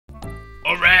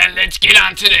Alright, let's get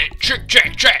on to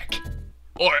the track.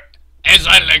 Or, as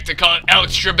I like to call it,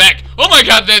 Alex Trebek. Oh my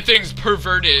god, that thing's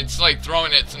perverted. It's like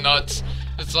throwing its nuts.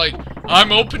 It's like,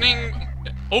 I'm opening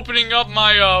up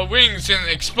my wings and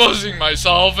exposing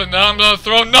myself, and then I'm gonna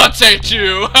throw nuts at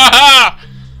you. Haha!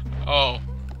 Oh,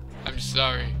 I'm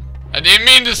sorry. I didn't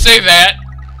mean to say that.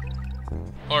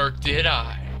 Or did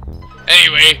I?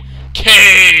 Anyway,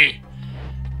 K.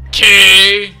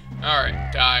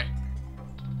 Alright, die.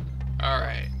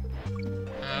 Alright.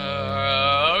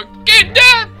 Get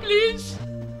down, please.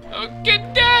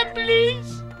 Get down,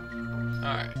 please.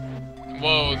 Alright.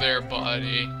 Whoa there,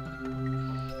 buddy.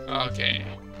 Okay.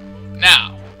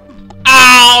 Now.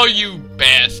 Ow, you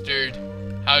bastard.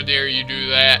 How dare you do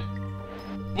that?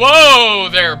 Whoa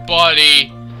there,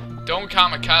 buddy. Don't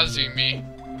kamikaze me.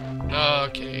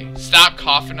 Okay. Stop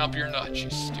coughing up your nuts, you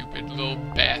stupid little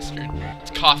bastard.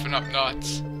 It's coughing up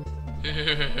nuts.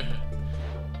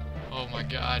 Oh my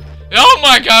god. Oh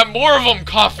my god, more of them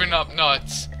coughing up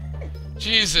nuts.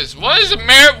 Jesus, what is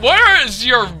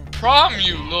your problem,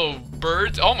 you little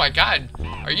birds? Oh my god.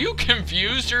 Are you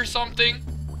confused or something?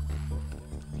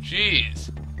 Jeez.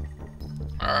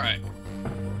 Alright.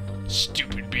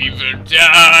 Stupid beaver.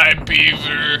 Die,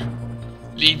 beaver.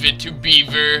 Leave it to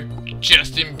Beaver.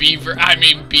 Justin Beaver. I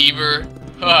mean Beaver.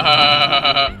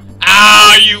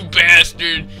 Ah, you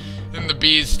bastard. And the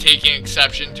bee's taking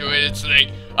exception to it. It's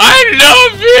like, I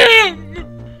love him!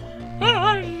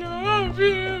 I love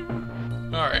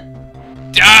him! Alright.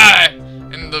 Die!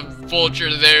 And the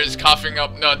vulture there is coughing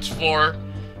up nuts for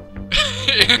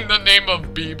in the name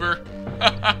of Bieber.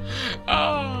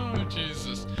 Oh,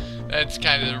 Jesus. That's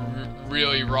kind of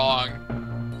really wrong.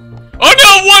 Oh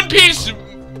no! One Piece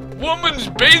woman's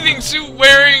bathing suit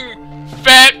wearing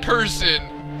fat person.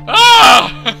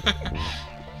 Ah!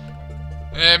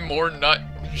 And more nut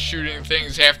shooting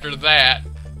things after that.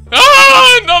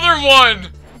 Ah! Another one!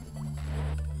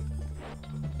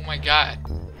 Oh my god.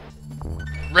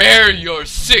 Rare your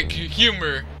sick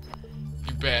humor,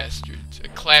 you bastards. A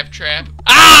claptrap.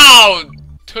 Ow!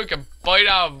 Took a bite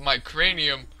out of my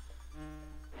cranium.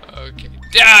 Okay.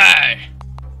 Die!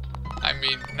 I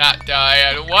mean, not die.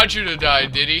 I don't want you to die,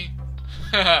 did he?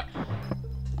 Oh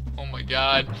my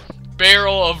god.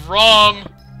 Barrel of rum.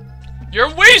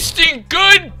 You're wasting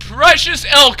good, precious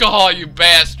alcohol, you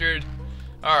bastard.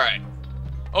 Alright.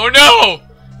 Oh no!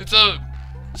 It's a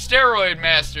steroid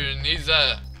master, and he's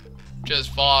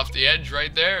just fall off the edge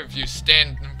right there if you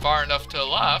stand far enough to the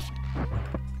left.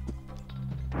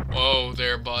 Whoa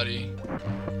there, buddy.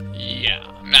 Yeah,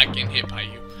 I'm not getting hit by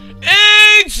you.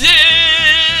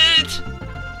 Exit!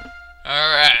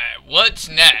 Alright, what's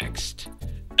next?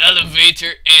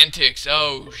 Elevator antics.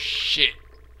 Oh, shit.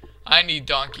 I need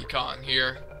Donkey Kong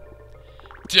here.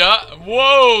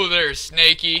 Whoa there,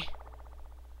 Snakey.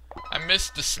 I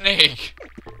missed the snake.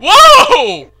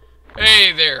 Whoa!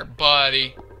 Hey there,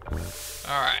 buddy.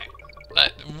 Alright.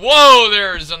 Whoa,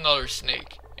 there's another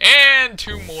snake. And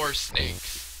two more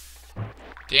snakes.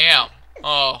 Damn.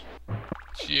 Oh,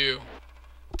 it's you.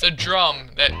 It's a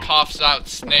drum that coughs out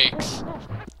snakes.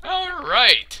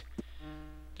 Alright.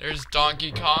 There's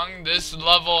Donkey Kong. This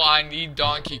level I need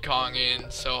Donkey Kong in,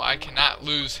 so I cannot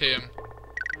lose him.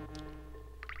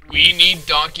 We need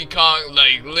Donkey Kong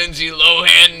like Lindsay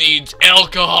Lohan needs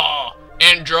alcohol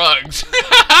and drugs.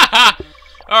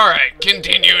 Alright,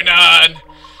 continuing on.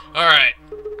 Alright,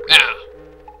 now.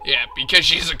 Yeah, because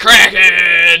she's a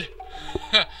crackhead.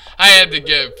 I had to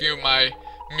get a few of my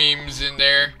memes in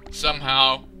there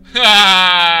somehow.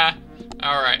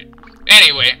 Alright,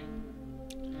 anyway.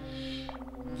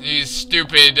 These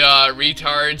stupid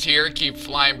retards here keep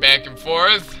flying back and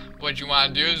forth. What you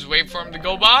want to do is wait for them to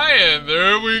go by, and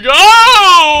there we go!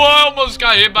 I almost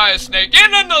got hit by a snake,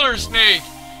 and another snake!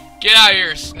 Get out of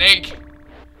here, snake.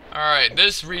 Alright,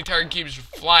 this retard keeps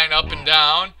flying up and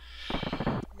down.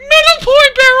 Middle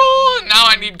point barrel! Now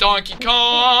I need Donkey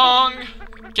Kong!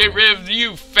 Get rid of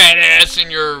you, fat ass, in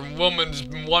your woman's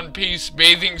one-piece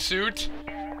bathing suit.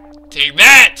 Take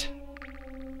that!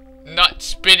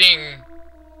 Nut-spitting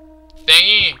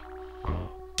thingy.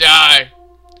 Die.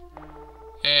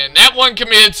 And that one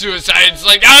committed suicide. It's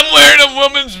like, I'm wearing a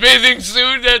woman's bathing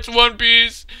suit that's one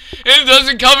piece, and it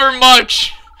doesn't cover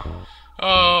much.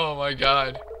 Oh my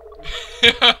god.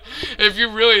 If you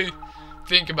really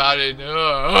think about it,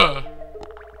 I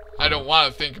don't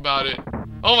want to think about it.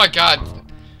 Oh my god.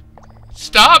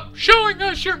 Stop showing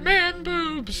us your man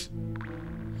boobs.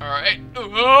 Alright.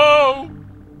 Oh,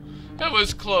 that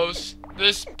was close.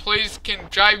 This place can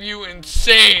drive you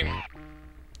insane.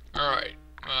 Alright.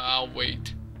 I'll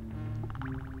wait.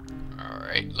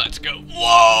 Alright, let's go.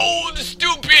 Whoa! The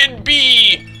stupid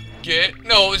bee! Get,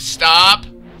 no, stop.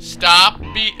 Stop,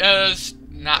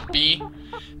 not B.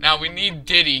 Now we need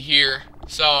Diddy here,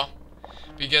 so,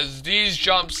 because these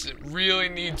jumps really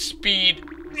need speed.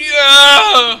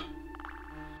 Yeah!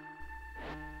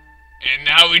 And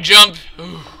now we jump.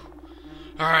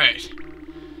 Alright.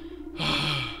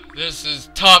 This is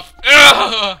tough.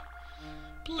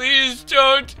 Please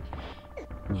don't.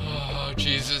 Oh,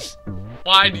 Jesus.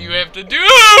 Why do you have to do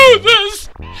this?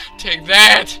 Take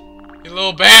that, you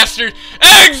little bastard.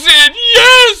 Exit!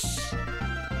 Yes!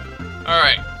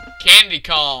 Alright. Candy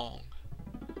Kong.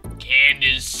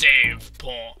 Candy's save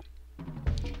point.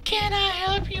 Can I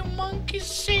help you monkeys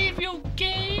save your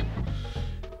game?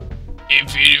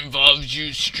 If it involves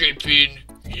you stripping,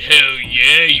 hell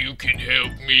yeah, you can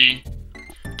help me.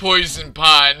 Poison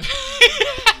Pond.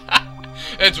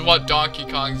 That's what Donkey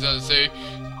Kong's gonna say.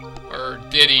 Or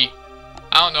Diddy.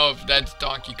 I don't know if that's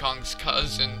Donkey Kong's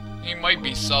cousin. He might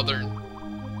be Southern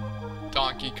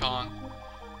Donkey Kong.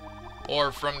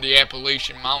 Or from the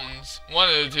Appalachian Mountains. One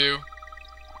of the two.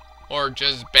 Or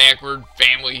just backward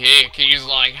family hick. He's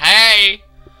like, hey,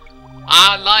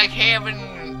 I like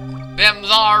having them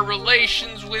thar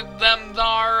relations with them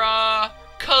thar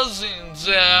cousins.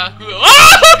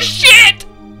 Oh shit!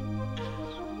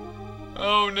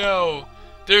 Oh no.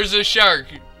 There's a shark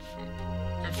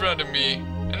in front of me.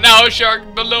 And now a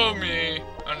shark below me.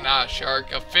 Oh, not a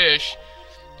shark, a fish.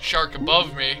 Shark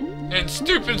above me. And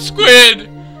stupid squid!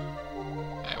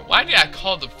 Why did I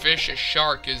call the fish a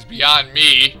shark is beyond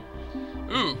me.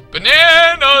 Ooh,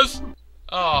 bananas!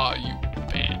 Oh, you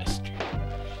bastard.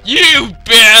 You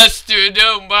bastard!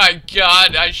 Oh my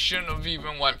god, I shouldn't have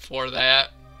even went for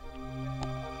that.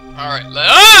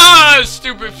 Alright,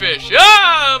 stupid fish!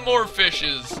 More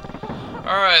fishes!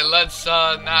 Alright, let's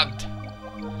not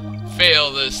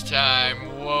fail this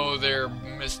time. Whoa there,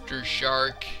 Mr.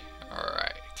 Shark.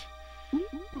 Alright.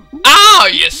 Ow,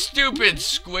 you stupid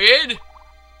squid!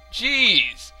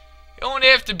 Jeez. You don't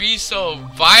have to be so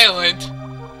violent.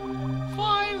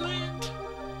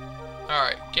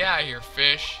 Alright, get out of here,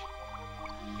 fish.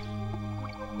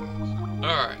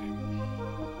 Alright.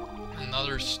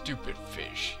 Another stupid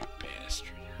fish, you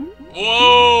bastard.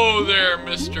 Whoa there,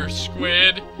 Mr.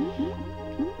 Squid.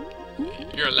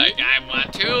 You're like, I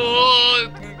want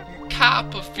to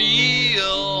cop a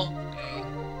feel.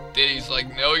 Diddy's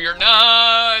like, no you're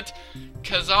not.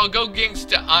 Cause I'll go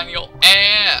gangsta on your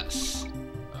ass.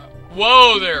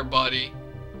 Whoa there, buddy.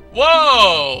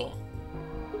 Whoa!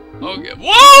 Okay.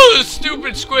 Whoa, the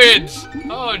stupid squids!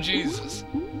 Oh, Jesus.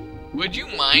 Would you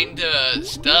mind,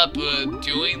 stop,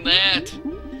 doing that?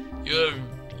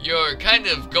 You're kind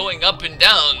of going up and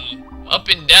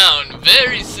down,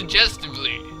 very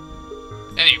suggestively.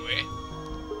 Anyway,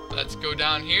 let's go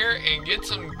down here and get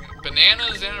some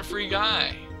bananas and a free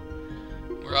guy.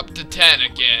 We're up to 10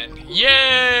 again.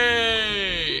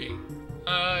 Yay!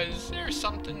 Is there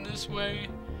something this way?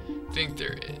 I think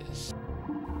there is.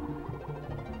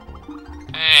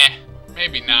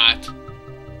 Maybe not.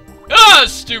 Ah,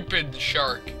 stupid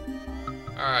shark.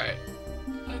 Alright.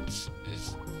 Is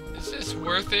this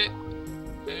worth it?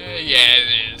 Yeah,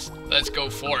 it is. Let's go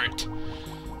for it.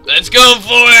 Let's go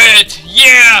for it!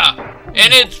 Yeah!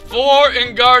 And it's for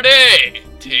Engarde.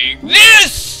 Take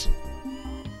this!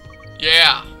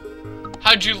 Yeah.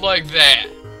 How'd you like that?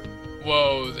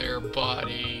 Whoa there,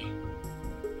 buddy.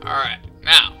 Alright,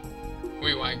 now,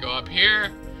 we want to go up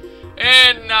here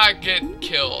and not get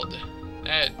killed.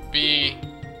 That'd be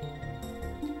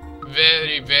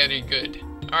very, very good.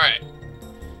 Alright.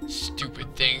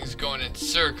 Stupid things going in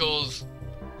circles.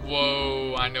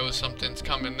 Whoa, I know something's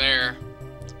coming there.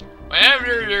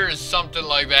 Whenever there's something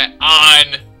like that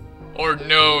on, or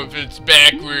no if it's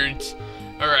backwards.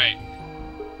 Alright.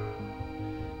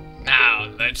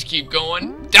 Now, let's keep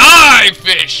going. Die,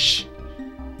 fish!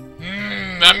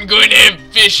 I'm going to have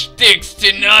fish sticks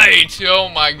tonight. Oh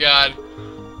my god.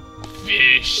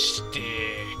 Fish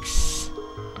sticks.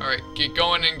 Alright, get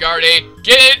going, Engarde.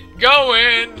 Get it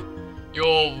going! You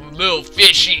old little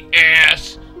fishy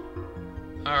ass.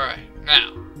 Alright,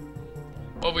 now.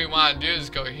 What we want to do is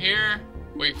go here.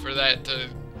 Wait for that to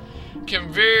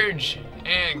converge.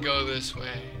 And go this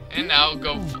way. And now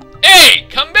go... Hey!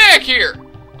 Come back here!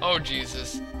 Oh,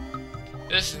 Jesus.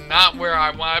 This is not where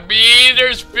I want to be.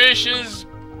 There's fishes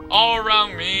all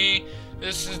around me.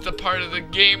 This is the part of the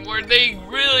game where they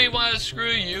really want to screw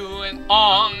you. And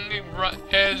Ong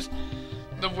has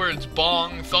the words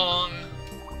bong, thong,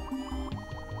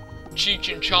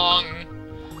 cheech and chong,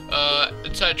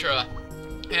 etc.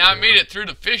 And I made it through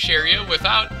the fish area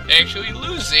without actually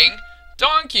losing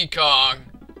Donkey Kong.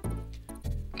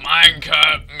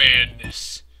 Minecraft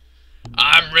madness.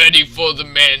 I'm ready for the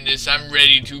madness. I'm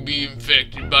ready to be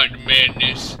infected by the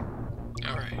madness.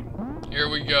 Alright, here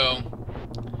we go.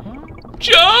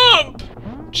 Jump!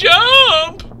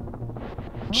 Jump!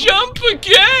 Jump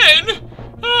again!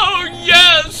 Oh,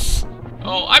 yes!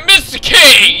 Oh, I missed the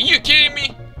K! You kidding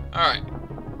me? Alright.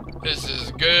 This is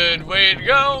a good way to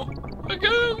go. A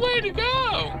good way to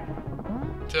go.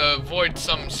 To avoid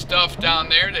some stuff down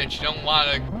there that you don't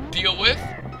want to deal with.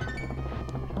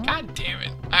 God damn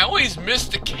it. I always miss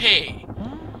the K.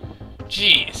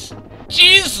 Jeez.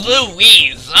 Jeez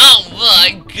Louise. Oh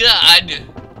my god.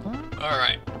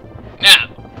 Alright. Now,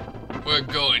 we're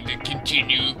going to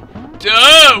continue to...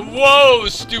 Whoa,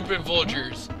 stupid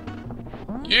vultures.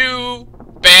 You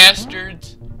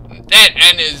bastards. That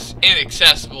N is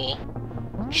inaccessible.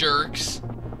 Jerks.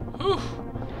 Whew.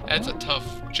 That's a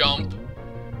tough jump.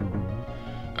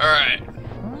 Alright.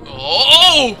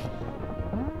 Oh!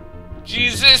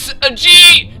 Jesus, a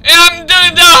G! And I'm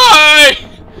gonna die!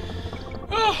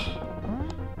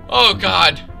 Oh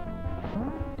God.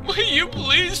 Will you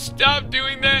please stop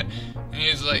doing that? And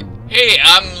he's like, hey,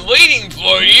 I'm waiting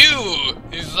for you!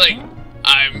 He's like,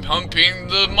 I'm humping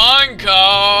the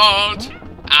minecart!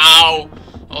 Ow!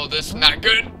 Oh, this is not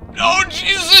good. Oh,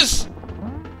 Jesus!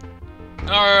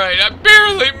 Alright, I'm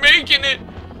barely making it.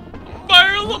 I'm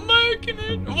barely making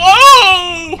it.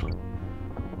 Whoa!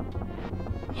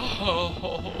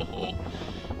 Oh,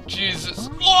 Jesus.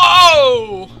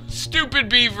 Whoa! Stupid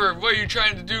beaver, what are you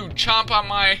trying to do? Chomp on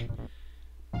my...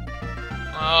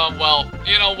 well,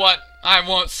 you know what? I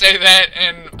won't say that,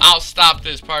 and I'll stop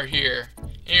this part here.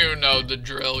 You know the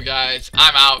drill, guys.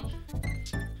 I'm out.